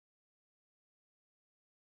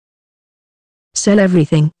Sell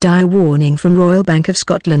everything. Dire warning from Royal Bank of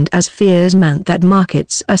Scotland as fears mount that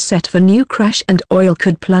markets are set for new crash and oil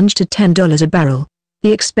could plunge to $10 a barrel.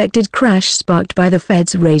 The expected crash sparked by the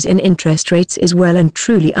Fed's raise in interest rates is well and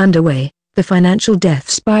truly underway. The financial death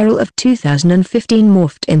spiral of 2015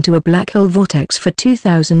 morphed into a black hole vortex for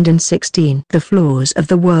 2016. The floors of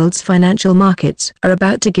the world's financial markets are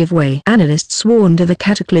about to give way. Analysts warned of a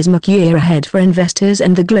cataclysmic year ahead for investors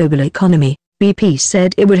and the global economy. BP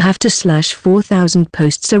said it would have to slash 4,000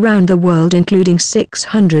 posts around the world, including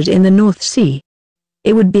 600 in the North Sea.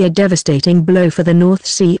 It would be a devastating blow for the North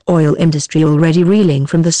Sea oil industry, already reeling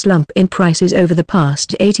from the slump in prices over the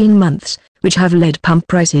past 18 months, which have led pump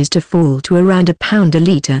prices to fall to around £1 a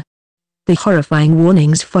litre. The horrifying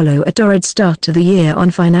warnings follow a torrid start to the year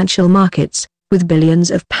on financial markets, with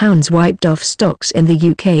billions of pounds wiped off stocks in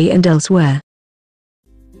the UK and elsewhere.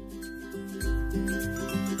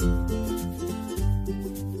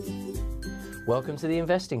 Welcome to the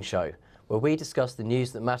Investing Show, where we discuss the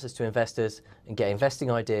news that matters to investors and get investing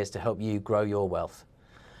ideas to help you grow your wealth.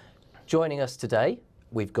 Joining us today,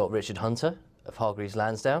 we've got Richard Hunter of Hargreaves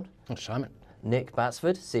Lansdown. Thanks, Simon. Nick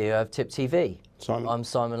Batsford, CEO of Tip TV. Simon. I'm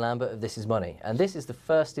Simon Lambert of This Is Money, and this is the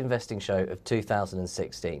first investing show of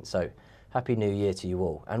 2016. So, Happy New Year to you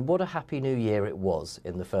all. And what a happy new year it was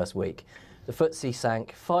in the first week. The FTSE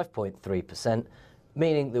sank 5.3%,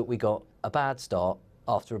 meaning that we got a bad start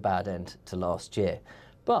after a bad end to last year.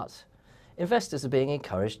 But investors are being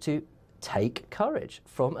encouraged to take courage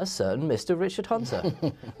from a certain Mr. Richard Hunter.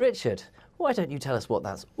 Richard, why don't you tell us what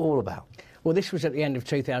that's all about? Well, this was at the end of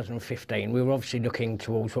 2015. We were obviously looking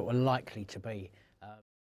towards what were likely to be